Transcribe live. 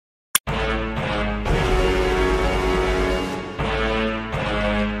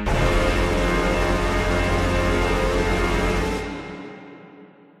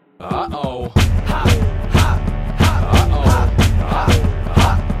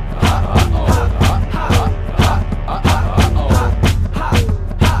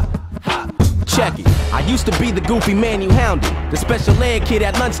to be the goofy man you hounded, the special ed kid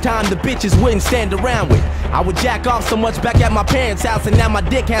at lunchtime the bitches wouldn't stand around with. I would jack off so much back at my parents' house, and now my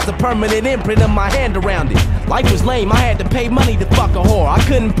dick has a permanent imprint of my hand around it. Life was lame, I had to pay money to fuck a whore. I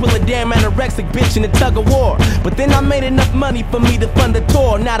couldn't pull a damn anorexic bitch in a tug of war. But then I made enough money for me to fund a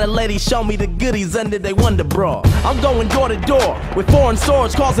tour. Now the ladies show me the goodies under they wonder bra. I'm going door to door with foreign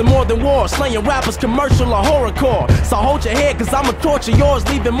swords causing more than war, slaying rappers, commercial or horrorcore. So hold your head, cause I'ma torture yours,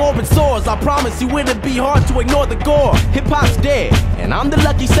 leaving morbid sores. I promise you it'll be hard to ignore the gore. Hip-hop's dead, and I'm the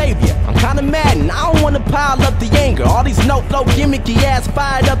lucky savior. I'm kinda mad and I don't wanna pile up the anger. All these no-flow gimmicky ass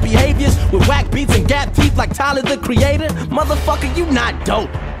fired up behaviors with whack beats and gap teeth like Tyler the Creator. Motherfucker, you not dope.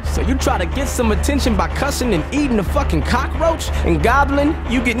 So you try to get some attention by cussing and eating a fucking cockroach? And gobbling,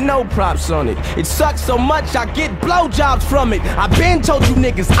 you get no props on it. It sucks so much I get blowjobs from it. I been told you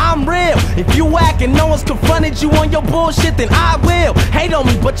niggas I'm real. If you whack and no one's confronted you on your bullshit, then I will. Hate on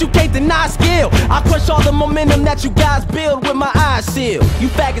me, but you can't deny skill. I crush all the momentum that you guys build with my eyes sealed. You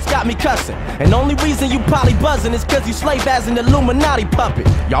faggots got me cussing, and the only reason you probably buzzing is cause you slave as an Illuminati puppet.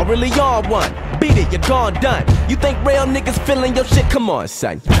 Y'all really on one. Beat it, you're gone done. You think real niggas feeling your shit? Come on,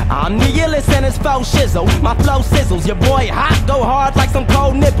 son. I'm the illest and it's faux shizzle. My flow sizzles, your boy hot, go hard like some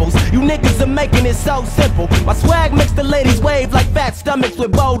cold nipples. You niggas are making it so simple. My swag makes the ladies wave like fat stomachs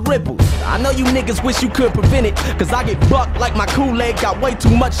with bold ripples. I know you niggas wish you could prevent it, cause I get bucked like my Kool-Aid got way too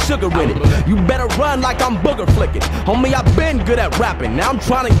much sugar in it. You better run like I'm booger flicking. Homie, I've been good at rapping, now I'm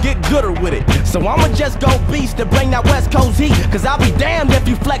trying to get gooder with it. So I'ma just go beast to bring that West Coast heat, cause I'll be damned if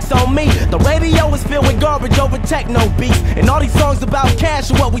you flex on me. The radio is filled with garbage over techno beats, and all these songs about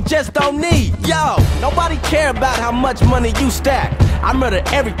cash are what we just don't need. Yo, nobody care about how much money you stack. I murder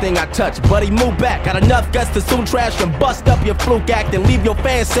everything I touch, buddy, move back. Got enough guts to soon trash and bust up your fluke act and leave your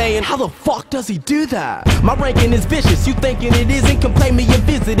fans saying, how the fuck does he do that? My ranking is vicious, you thinking it isn't? Come pay me a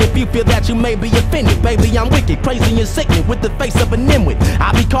visit if you feel that you may be offended. Baby, I'm wicked, crazy and sickening with the face of a nimwit.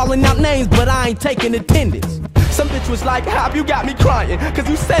 I be calling out names, but I ain't taking attendance. Some bitch was like, how you got me crying? Cause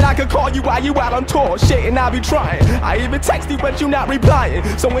you said I could call you while you out on tour. Shit, and I be trying. I even text you, but you not replying.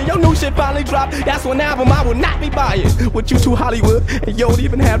 So when your new shit finally drop, that's one album I will not be buying. With you to Hollywood, and you don't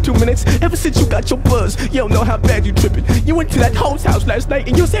even have 2 minutes. Ever since you got your buzz, you don't know how bad you tripping. You went to that host house last night,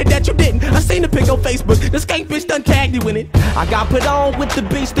 and you said that you didn't. I seen the pic on Facebook, the skank bitch done tagged you in it. I got put on with the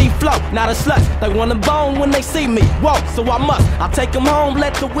beastie flow, not a slut. They wanna bone when they see me, whoa, so I must. I'll take them home,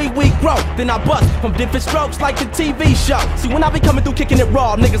 let the wee grow. Then I bust from different strokes like the TV show. See, when I be coming through kicking it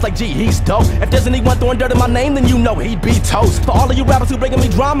raw, niggas like, gee, he's dope. If there's anyone throwing dirt in my name, then you know he'd be toast. For all of you rappers who bringing me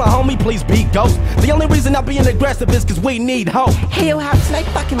drama, homie, please be ghost. The only reason I'm being aggressive is cause we need hope. Hey yo, Hopsin, I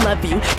fucking love you.